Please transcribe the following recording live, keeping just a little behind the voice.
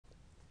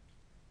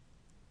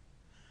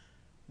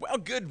Well,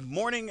 good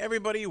morning,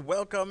 everybody.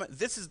 Welcome.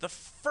 This is the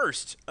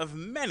first of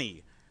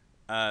many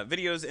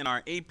videos in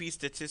our AP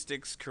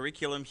Statistics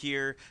curriculum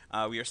here.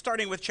 We are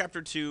starting with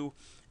Chapter 2.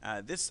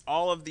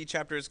 All of the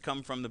chapters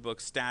come from the book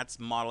Stats,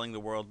 Modeling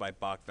the World by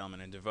Bach,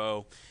 Velman, and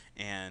DeVoe.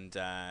 And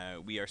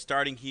we are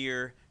starting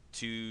here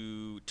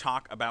to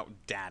talk about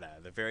data,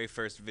 the very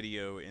first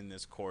video in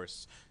this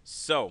course.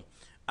 So,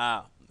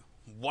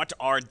 what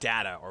are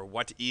data, or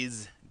what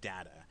is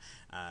data?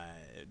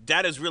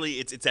 Data is really,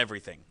 it's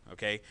everything,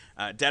 okay?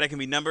 Data can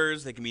be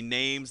numbers, they can be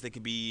names, they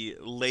can be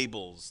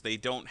labels. They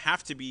don't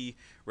have to be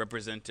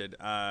represented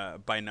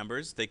by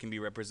numbers. They can be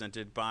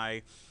represented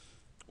by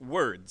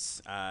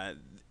words.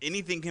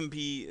 Anything can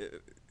be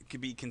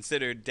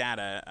considered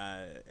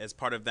data as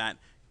part of that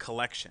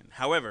collection.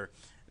 However,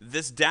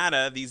 this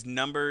data, these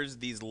numbers,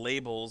 these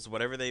labels,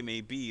 whatever they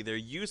may be, they're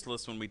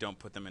useless when we don't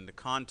put them into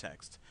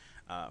context.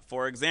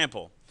 For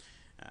example,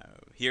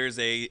 here's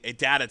a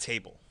data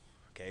table.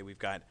 Okay, we've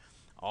got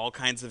all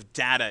kinds of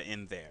data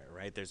in there,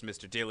 right? There's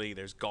Mr. Dilley,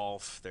 there's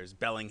golf, there's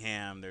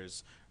Bellingham,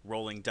 there's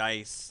rolling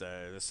dice,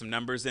 there's some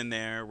numbers in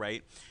there,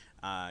 right?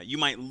 You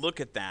might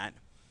look at that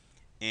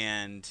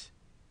and,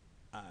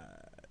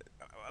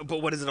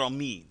 but what does it all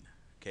mean?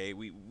 Okay,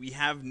 we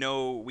have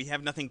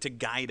nothing to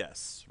guide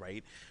us,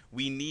 right?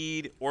 We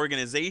need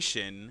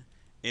organization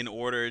in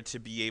order to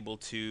be able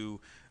to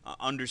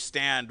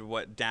understand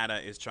what data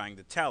is trying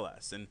to tell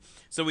us. And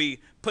so we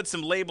put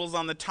some labels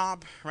on the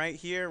top right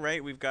here,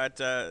 right? We've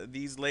got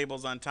these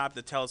labels on top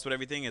that tell us what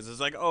everything is. It's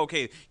like, oh,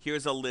 okay,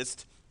 here's a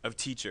list of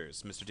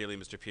teachers: Mr. Dilley,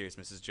 Mr. Pierce,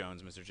 Mrs.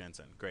 Jones, Mr.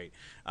 Jensen. Great.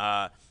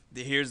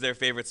 Here's their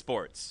favorite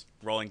sports: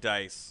 rolling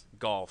dice,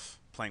 golf,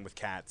 playing with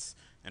cats,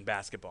 and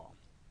basketball.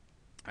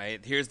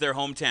 Right, here's their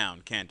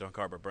hometown: Kent, Don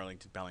Carver,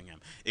 Burlington, Bellingham,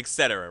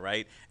 etc.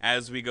 Right,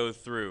 as we go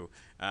through,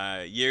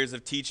 years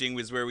of teaching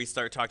was where we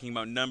start talking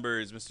about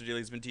numbers. Mr.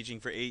 Dilley's been teaching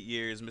for 8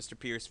 years. Mr.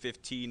 Pierce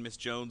 15. Miss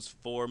Jones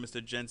 4.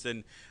 Mr. Jensen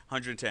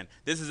 110.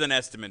 This is an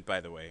estimate,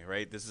 by the way.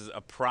 Right, this is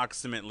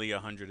approximately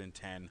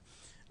 110.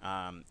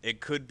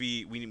 It could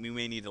be we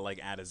may need to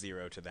like add a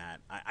 0 to that.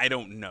 I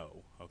don't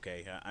know.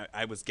 Okay,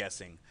 I was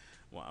guessing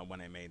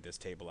when I made this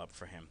table up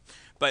for him,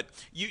 but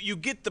you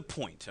get the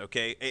point.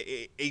 Okay,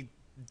 a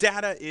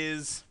data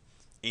is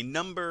a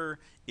number,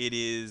 it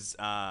is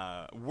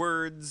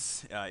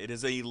words, it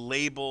is a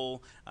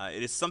label,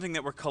 it is something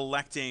that we're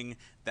collecting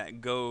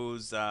that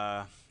goes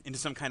into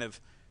some kind of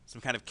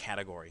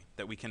category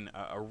that we can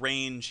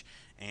arrange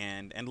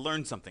and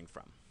learn something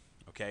from.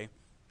 Okay,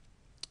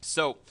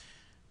 so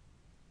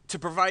to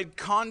provide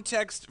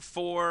context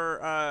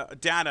for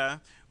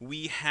data,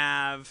 we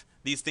have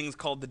these things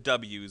called the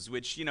W's,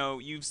 which, you know,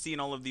 you've seen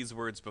all of these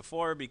words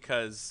before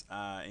because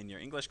in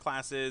your English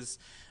classes,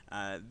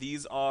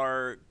 these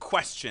are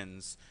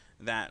questions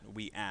that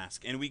we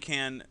ask, and we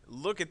can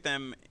look at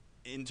them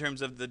in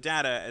terms of the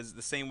data as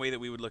the same way that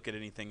we would look at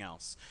anything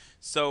else.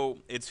 So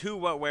it's who,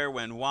 what, where,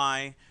 when,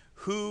 why.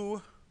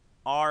 Who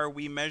are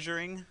we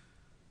measuring?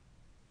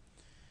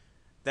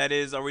 That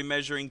is, are we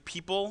measuring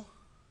people?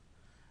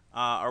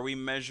 Are we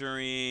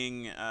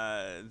measuring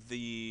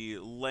the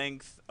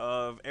length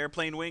of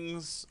airplane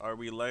wings? Are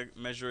we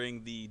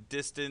measuring the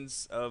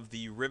distance of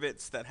the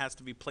rivets that has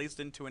to be placed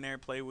into an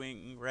airplane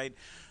wing, right?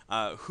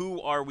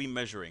 Who are we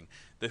measuring?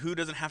 The who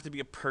doesn't have to be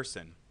a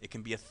person. It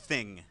can be a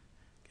thing,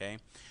 okay?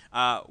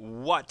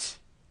 What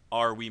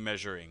are we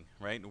measuring,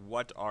 right?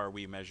 What are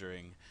we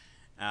measuring?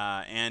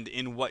 And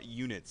in what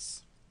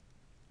units?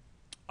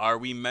 Are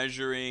we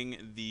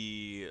measuring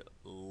the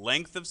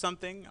length of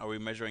something? Are we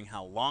measuring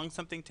how long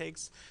something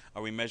takes?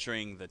 Are we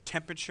measuring the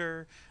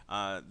temperature?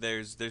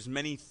 There's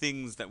many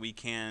things that we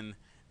can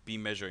be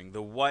measuring.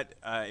 The what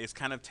is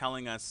kind of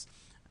telling us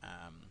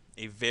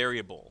a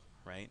variable,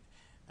 right?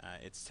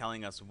 It's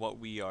telling us what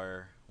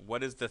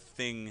is the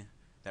thing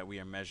that we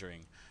are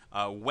measuring.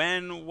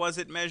 When was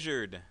it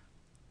measured?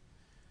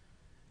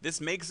 This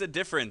makes a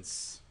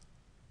difference.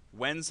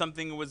 When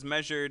something was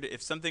measured,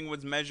 if something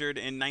was measured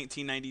in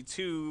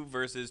 1992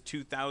 versus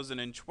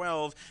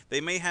 2012, they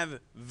may have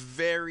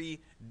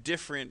very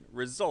different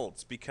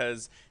results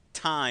because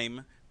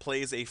time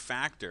plays a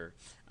factor,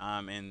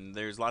 and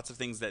there's lots of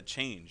things that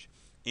change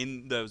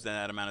in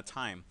that amount of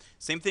time.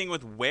 Same thing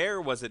with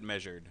where was it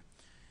measured.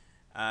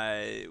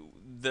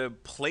 The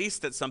place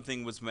that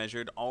something was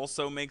measured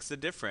also makes a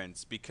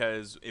difference,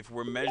 because if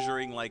we're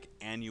measuring like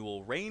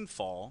annual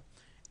rainfall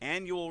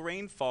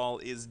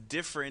is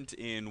different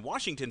in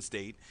Washington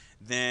State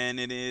than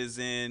it is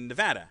in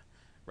Nevada,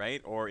 right?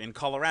 Or in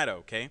Colorado,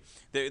 okay?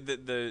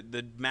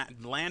 The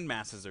land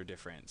masses are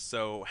different.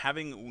 So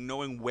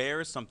knowing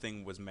where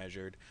something was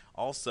measured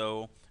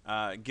also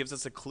gives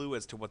us a clue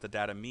as to what the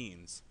data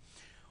means.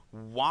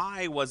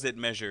 Why was it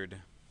measured?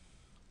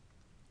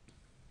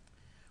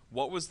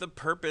 What was the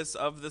purpose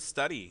of the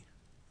study?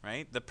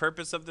 Right? The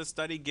purpose of the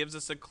study gives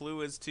us a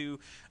clue as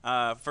to,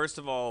 first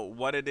of all,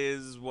 what it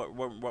is, what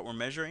we're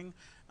measuring,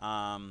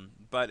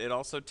 but it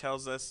also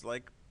tells us,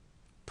 like,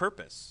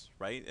 purpose,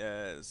 right?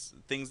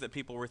 Things that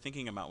people were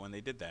thinking about when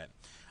they did that.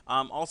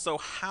 Also,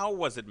 how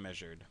was it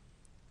measured?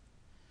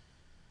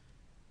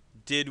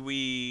 Did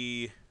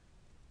we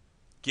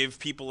give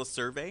people a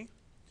survey?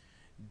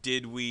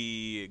 Did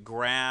we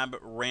grab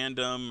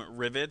random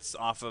rivets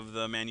off of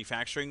the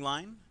manufacturing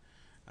line?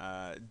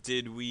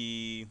 Did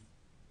we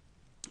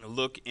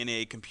look in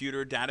a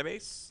computer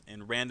database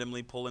and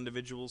randomly pull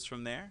individuals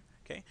from there?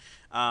 Okay.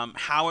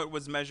 How it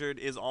was measured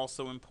is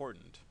also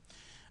important.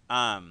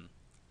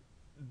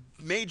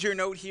 Major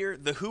note here,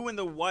 the who and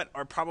the what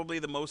are probably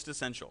the most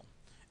essential.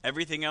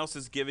 Everything else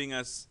is giving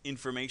us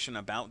information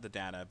about the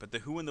data, but the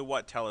who and the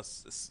what tell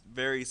us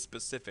very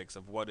specifics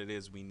of what it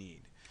is we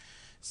need.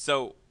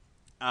 So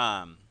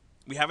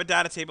we have a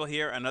data table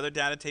here, another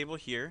data table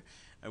here.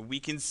 We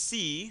can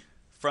see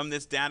from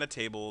this data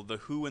table the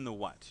who and the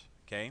what.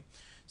 Okay,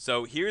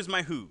 so here's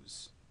my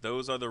who's.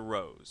 Those are the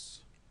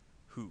rows.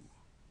 Who.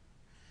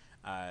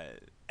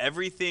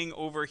 Everything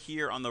over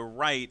here on the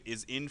right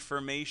is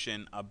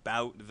information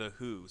about the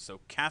who.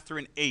 So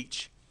Catherine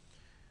H.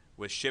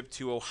 was shipped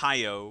to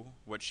Ohio.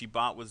 What she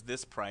bought was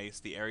this price.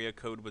 The area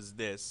code was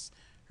this.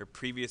 Her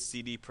previous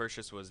CD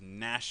purchase was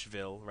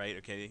Nashville, right?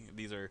 Okay,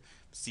 these are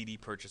CD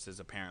purchases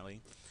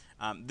apparently.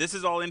 This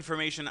is all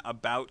information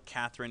about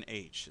Catherine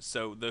H.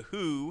 So the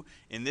who,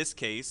 in this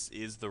case,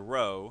 is the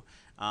row.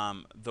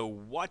 The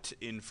what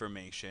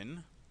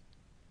information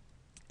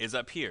is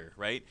up here,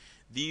 right?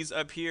 These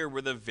up here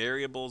were the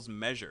variables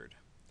measured.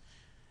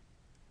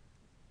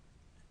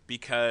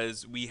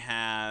 Because we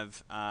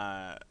have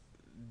a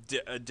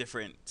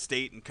different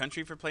state and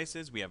country for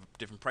places. We have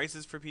different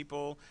prices for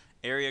people,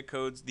 area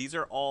codes. These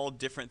are all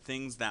different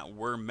things that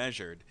were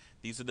measured.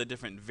 These are the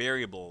different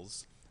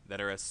variables that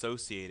are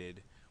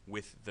associated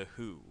with the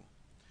who.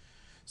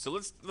 So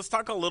let's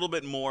talk a little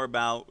bit more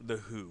about the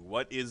who.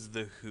 What is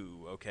the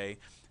who, okay?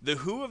 The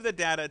who of the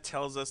data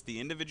tells us the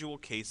individual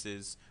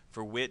cases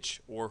for which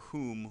or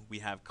whom we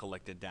have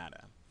collected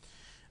data.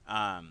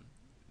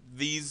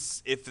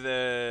 If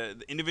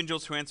the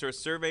individuals who answer a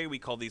survey, we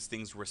call these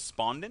things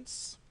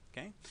respondents,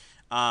 okay?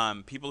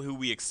 People who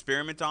we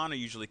experiment on are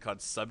usually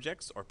called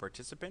subjects or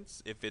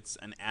participants. If it's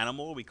an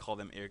animal, we call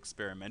them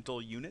experimental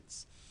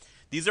units.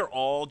 These are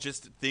all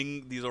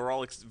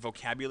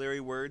vocabulary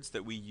words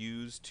that we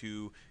use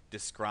to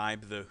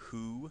describe the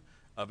who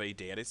of a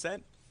data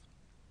set.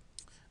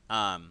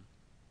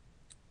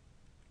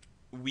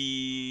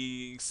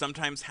 We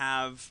sometimes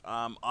have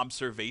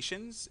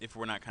observations if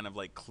we're not kind of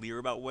like clear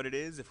about what it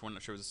is. If we're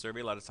not sure it was a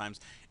survey, a lot of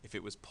times if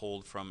it was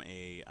pulled from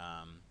a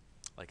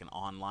like an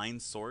online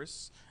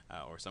source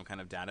or some kind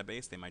of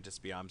database, they might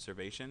just be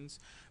observations.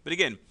 But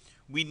again,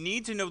 we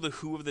need to know the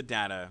who of the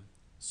data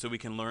so we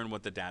can learn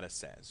what the data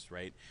says,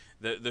 right?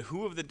 The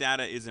who of the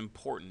data is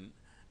important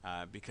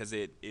because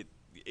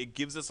it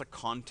gives us a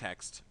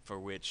context for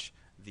which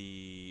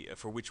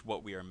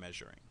what we are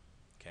measuring,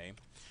 okay?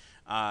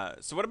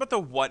 So what about the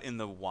what and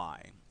the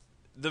why?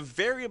 The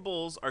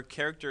variables are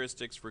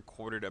characteristics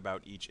recorded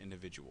about each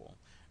individual.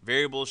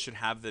 Variables should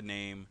have a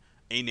name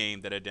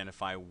that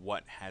identify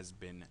what has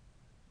been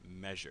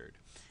measured.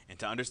 And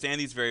to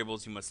understand these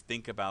variables, you must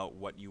think about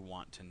what you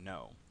want to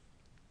know.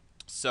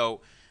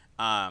 So,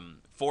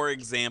 for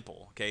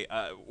example, okay,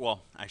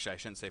 well, actually I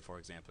shouldn't say for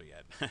example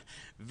yet.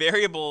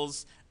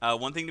 Variables,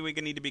 one thing that we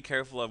need to be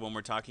careful of when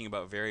we're talking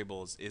about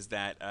variables is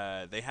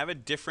that they have a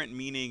different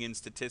meaning in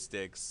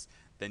statistics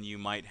than you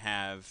might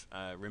have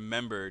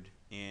remembered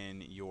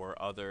in your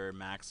other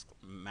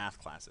math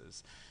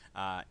classes.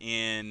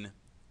 In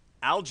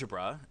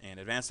algebra and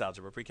advanced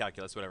algebra,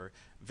 pre-calculus, whatever,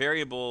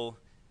 variable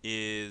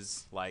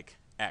is like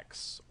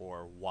x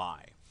or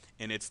y,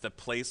 and it's the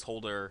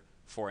placeholder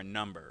for a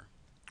number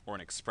or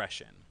an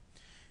expression.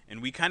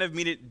 And we kind of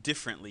mean it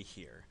differently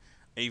here.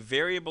 A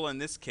variable in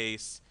this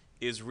case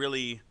is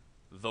really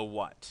the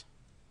what,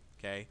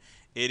 okay?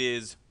 It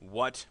is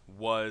what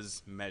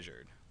was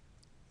measured.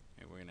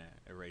 We're going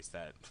to erase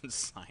that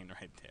sign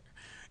right there.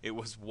 It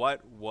was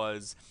what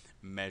was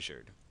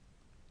measured.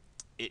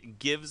 It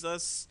gives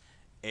us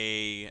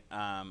an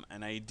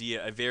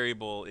idea. A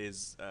variable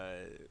is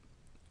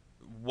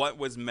what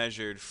was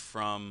measured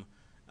from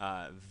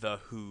the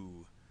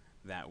who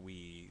that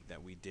we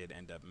did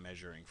end up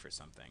measuring for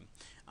something.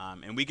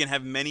 And we can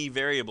have many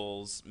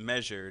variables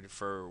measured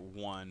for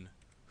one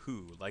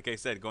who. Like I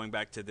said, going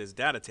back to this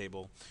data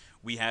table,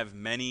 we have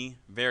many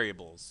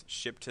variables.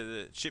 Shipped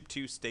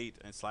to state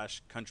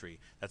 / country,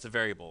 that's a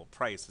variable.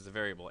 Price is a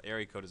variable.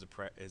 Area code is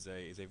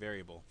a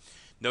variable.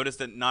 Notice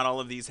that not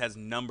all of these has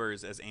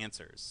numbers as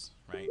answers,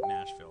 right?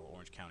 Nashville,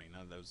 Orange County,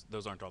 none of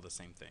those aren't all the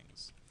same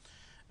things.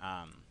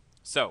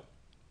 So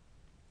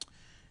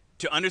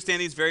to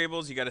understand these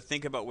variables, you got to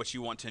think about what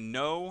you want to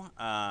know.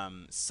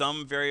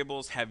 Some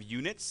variables have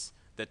units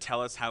that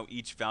tell us how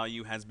each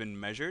value has been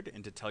measured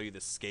and to tell you the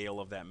scale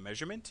of that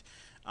measurement.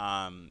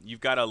 You've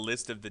got a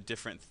list of the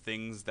different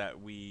things that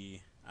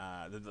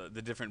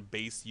the different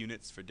base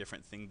units for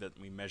different things that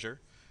we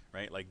measure,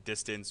 right? Like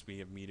distance, we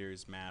have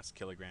meters, mass,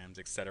 kilograms,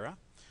 etc.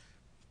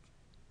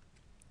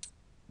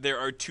 There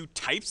are two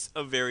types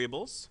of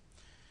variables: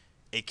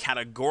 a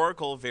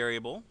categorical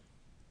variable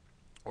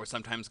or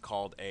sometimes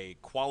called a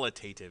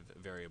qualitative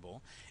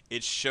variable.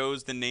 It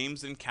shows the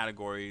names and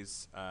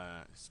categories,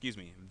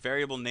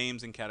 variable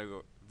names,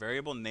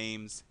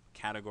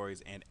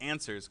 categories, and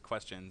answers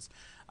questions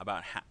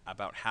about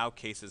how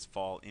cases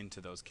fall into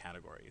those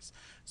categories.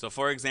 So,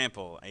 for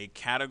example, a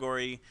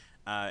category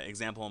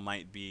example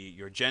might be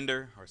your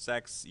gender or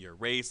sex, your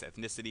race,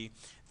 ethnicity.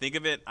 Think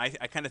of it. I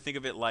kind of think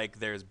of it like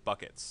there's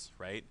buckets,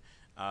 right?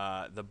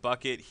 The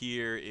bucket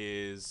here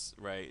is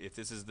right. If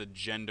this is the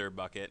gender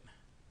bucket,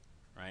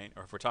 right?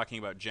 Or if we're talking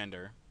about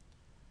gender,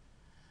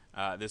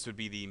 this would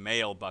be the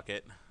male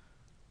bucket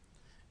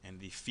and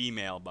the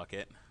female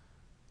bucket.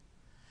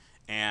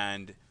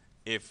 And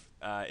if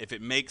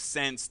it makes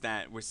sense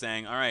that we're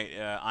saying, all right,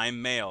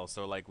 I'm male,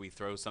 so like we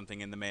throw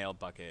something in the male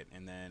bucket,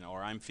 and then,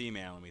 or I'm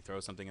female, and we throw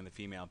something in the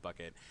female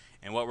bucket.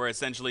 And what we're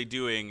essentially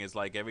doing is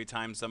like every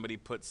time somebody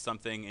puts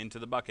something into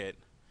the bucket,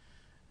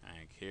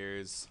 like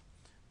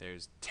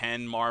there's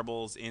 10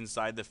 marbles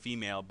inside the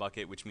female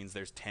bucket, which means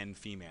there's 10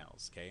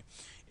 females. Okay,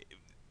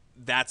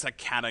 that's a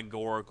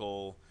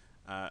categorical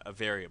a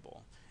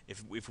variable.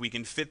 If we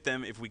can fit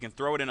them, if we can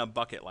throw it in a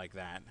bucket like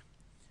that,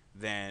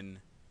 then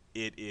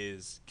it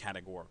is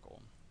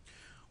categorical.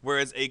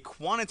 Whereas a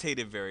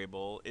quantitative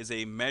variable is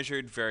a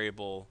measured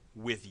variable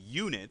with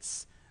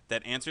units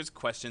that answers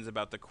questions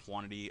about the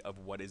quantity of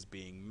what is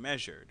being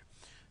measured.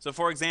 So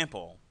for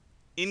example,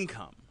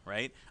 income,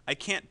 right? I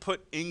can't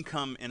put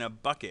income in a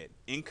bucket.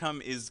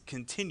 Income is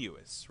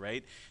continuous,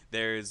 right?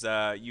 There's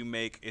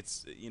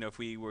if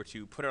we were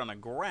to put it on a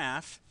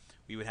graph,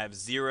 we would have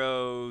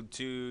 $0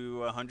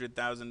 to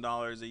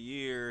 $100,000 a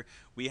year.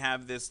 We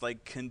have this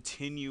like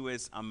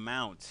continuous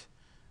amount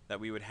that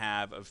we would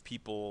have of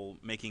people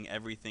making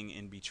everything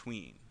in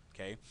between.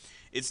 Okay,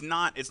 it's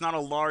not a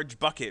large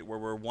bucket where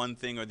we're one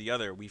thing or the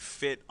other. We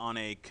fit on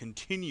a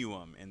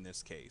continuum in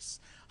this case.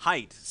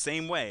 Height,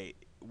 same way.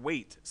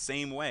 Weight,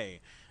 same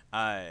way.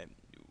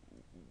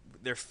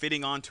 They're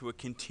fitting onto a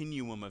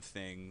continuum of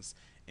things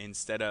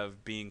instead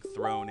of being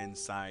thrown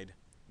inside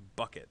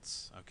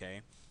buckets.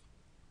 Okay.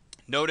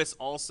 Notice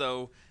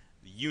also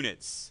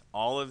units.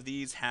 All of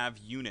these have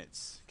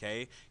units.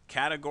 Okay.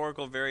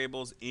 Categorical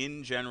variables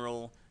in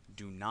general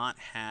do not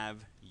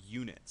have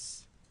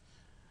units.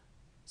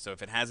 So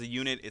if it has a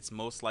unit, it's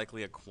most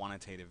likely a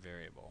quantitative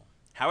variable.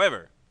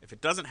 However, if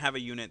it doesn't have a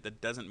unit,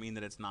 that doesn't mean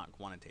that it's not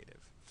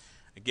quantitative.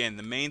 Again,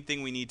 the main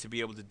thing we need to be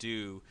able to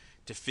do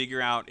to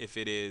figure out if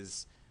it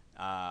is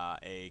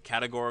a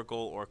categorical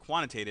or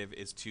quantitative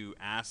is to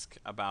ask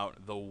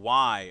about the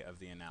why of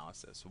the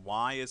analysis.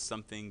 Why is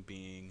something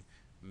being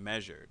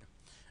measured?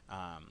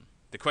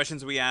 The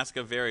questions we ask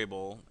a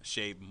variable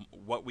shape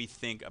what we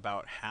think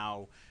about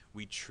how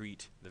we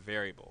treat the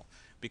variable.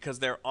 Because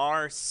there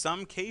are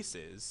some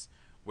cases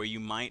where you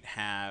might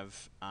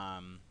have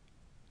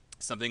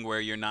something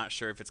where you're not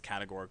sure if it's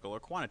categorical or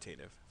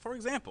quantitative. For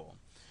example,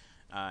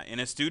 in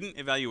a student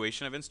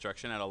evaluation of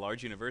instruction at a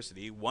large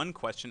university, one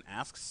question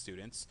asks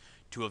students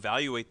to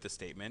evaluate the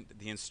statement,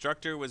 the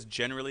instructor was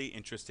generally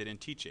interested in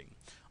teaching,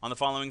 on the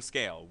following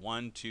scale,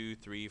 1, 2,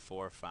 3,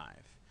 4, 5.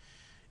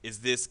 Is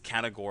this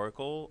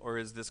categorical or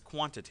is this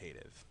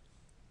quantitative?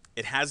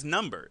 It has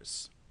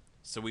numbers,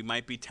 so we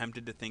might be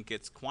tempted to think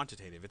it's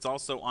quantitative. It's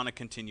also on a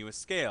continuous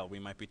scale. We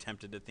might be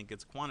tempted to think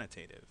it's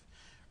quantitative,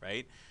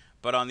 right?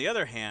 But on the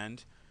other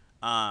hand,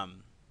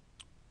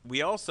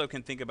 we also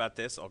can think about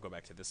this. I'll go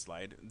back to this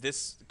slide.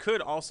 This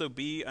could also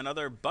be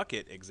another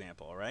bucket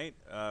example, right?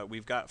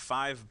 We've got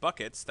 5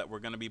 buckets that we're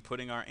going to be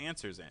putting our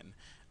answers in.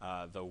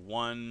 The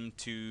 1,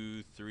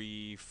 2,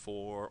 3,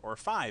 4, or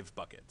 5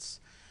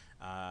 buckets.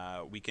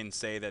 We can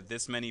say that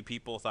this many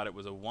people thought it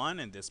was a 1,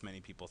 and this many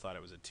people thought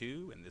it was a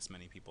 2, and this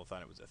many people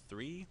thought it was a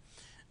 3.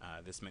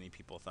 This many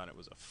people thought it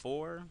was a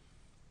 4,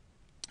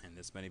 and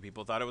this many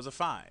people thought it was a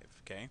 5.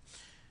 Okay.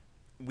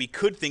 We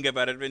could think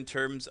about it in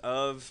terms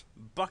of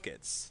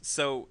buckets.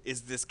 So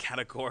is this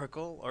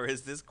categorical or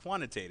is this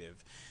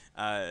quantitative?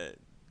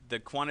 There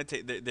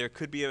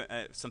could be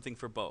something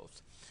for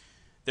both.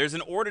 There's an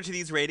order to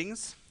these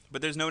ratings,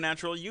 but there's no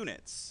natural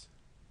units.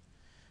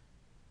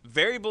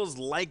 Variables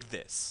like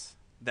this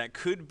that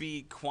could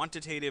be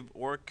quantitative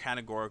or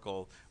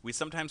categorical, we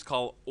sometimes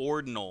call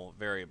ordinal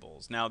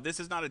variables. Now, this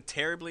is not a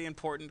terribly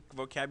important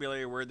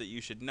vocabulary word that you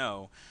should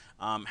know.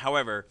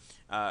 However,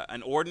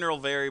 an ordinal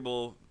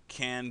variable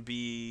can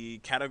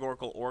be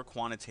categorical or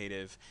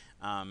quantitative,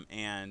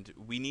 and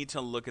we need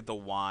to look at the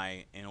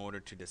why in order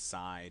to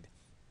decide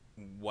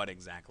what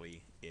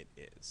exactly it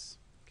is.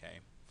 Okay.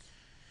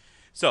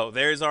 So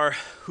there's our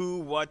who,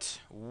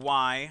 what,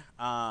 why.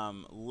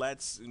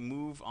 Let's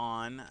move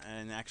on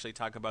and actually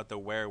talk about the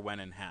where, when,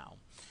 and how.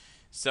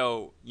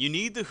 So you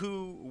need the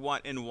who,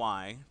 what, and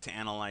why to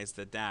analyze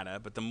the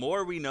data, but the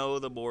more we know,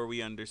 the more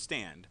we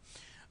understand.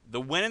 The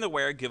when and the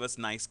where give us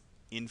nice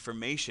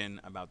information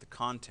about the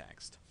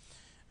context.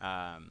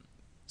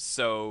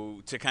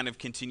 So to kind of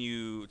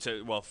continue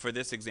to, well, for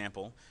this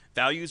example,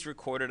 values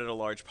recorded at a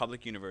large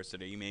public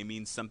university may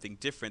mean something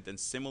different than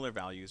similar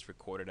values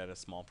recorded at a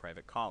small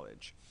private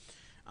college.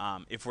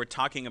 If we're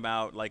talking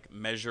about like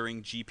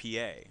measuring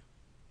GPA,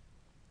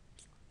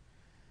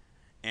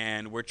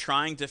 and we're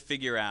trying to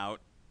figure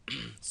out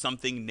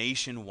something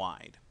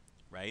nationwide,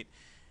 right?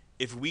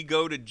 If we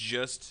go to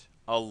just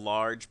a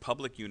large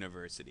public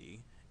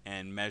university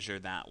and measure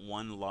that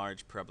one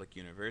large public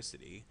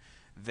university,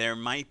 there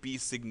might be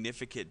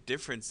significant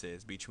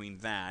differences between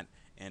that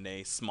and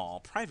a small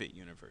private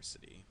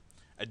university.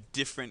 A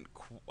different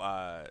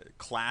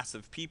class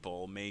of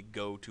people may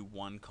go to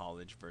one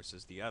college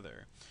versus the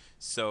other.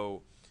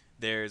 So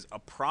there's a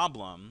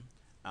problem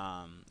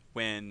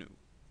when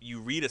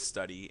you read a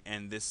study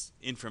and this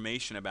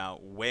information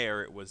about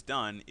where it was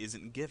done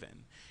isn't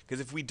given. Because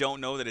if we don't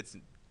know that it's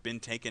been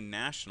taken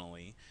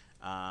nationally,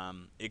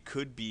 it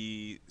could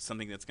be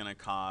something that's going to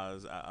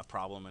cause a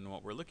problem in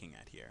what we're looking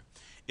at here.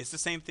 It's the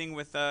same thing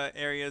with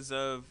areas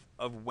of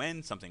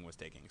when something was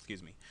taken.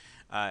 Excuse me.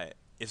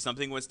 If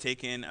something was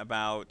taken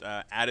about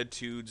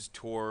attitudes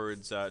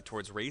towards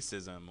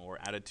racism or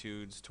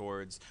attitudes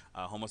towards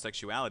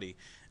homosexuality,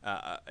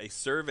 a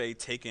survey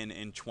taken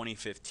in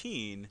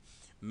 2015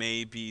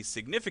 may be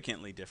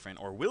significantly different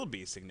or will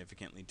be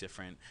significantly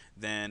different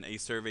than a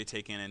survey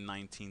taken in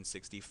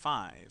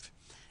 1965.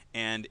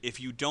 And if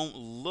you don't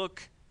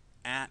look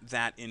at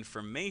that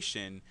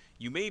information,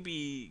 you may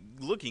be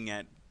looking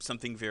at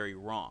something very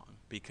wrong,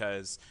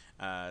 because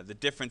the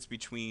difference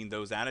between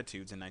those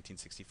attitudes in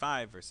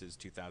 1965 versus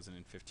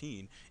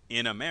 2015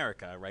 in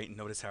America, right?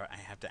 Notice how I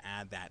have to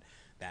add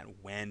that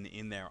when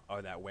in there,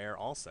 or that where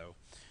also.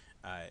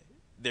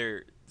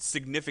 They're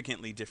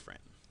significantly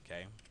different,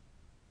 okay?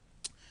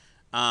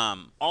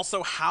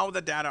 Also, how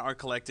the data are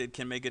collected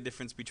can make a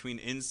difference between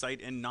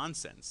insight and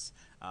nonsense.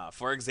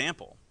 For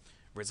example,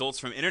 results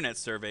from internet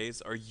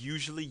surveys are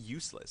usually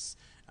useless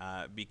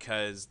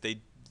because the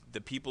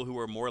people who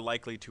are more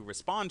likely to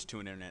respond to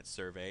an internet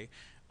survey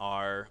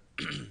are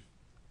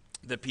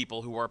the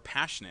people who are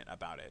passionate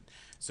about it.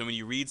 So when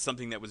you read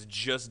something that was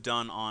just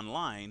done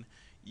online,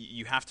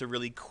 you have to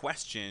really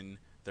question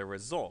the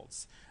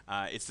results.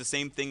 It's the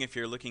same thing if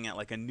you're looking at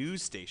like a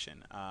news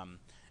station.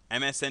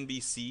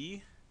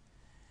 MSNBC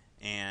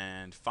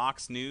and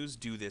Fox News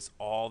do this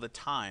all the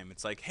time.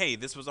 It's like, hey,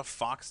 this was a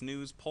Fox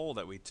News poll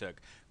that we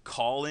took.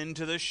 Call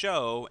into the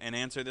show and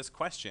answer this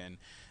question.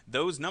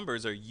 Those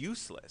numbers are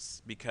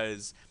useless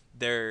because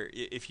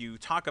if you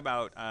talk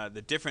about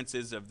the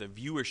differences of the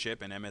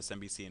viewership in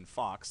MSNBC and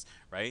Fox,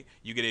 right?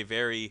 You get a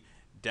very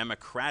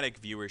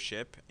Democratic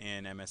viewership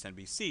in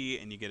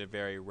MSNBC, and you get a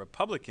very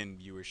Republican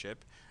viewership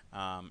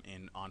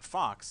on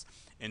Fox.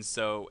 And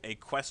so a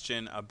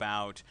question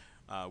about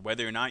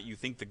whether or not you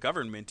think the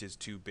government is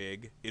too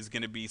big is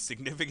going to be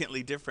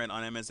significantly different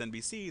on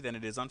MSNBC than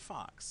it is on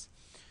Fox.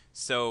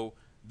 So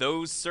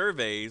those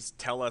surveys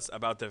tell us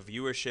about the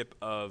viewership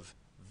of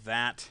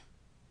that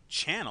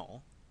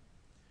channel,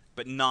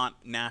 but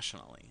not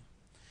nationally.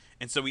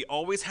 And so we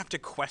always have to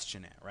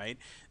question it, right?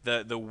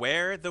 The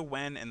where, the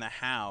when, and the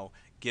how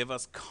give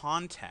us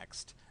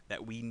context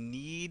that we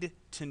need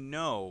to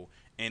know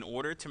in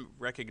order to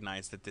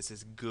recognize that this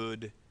is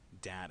good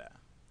data,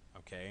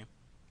 okay?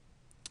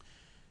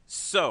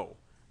 So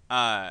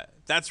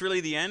that's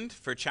really the end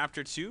for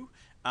Chapter 2.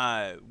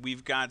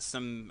 We've got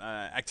some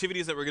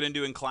activities that we're going to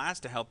do in class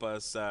to help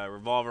us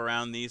revolve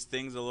around these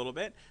things a little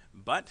bit,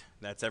 but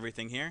that's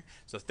everything here.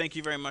 So thank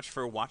you very much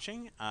for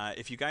watching.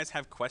 If you guys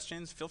have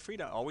questions, feel free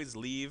to always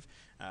leave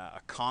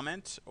a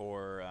comment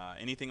or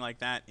anything like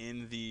that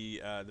in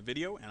the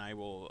video, and I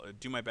will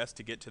do my best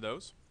to get to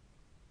those.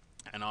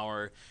 And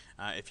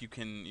if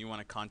you want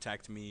to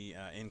contact me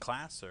in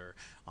class or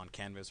on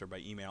Canvas or by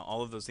email,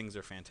 all of those things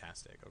are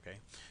fantastic, okay?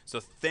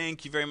 So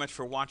thank you very much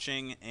for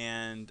watching,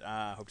 and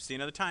hope to see you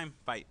another time.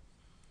 Bye.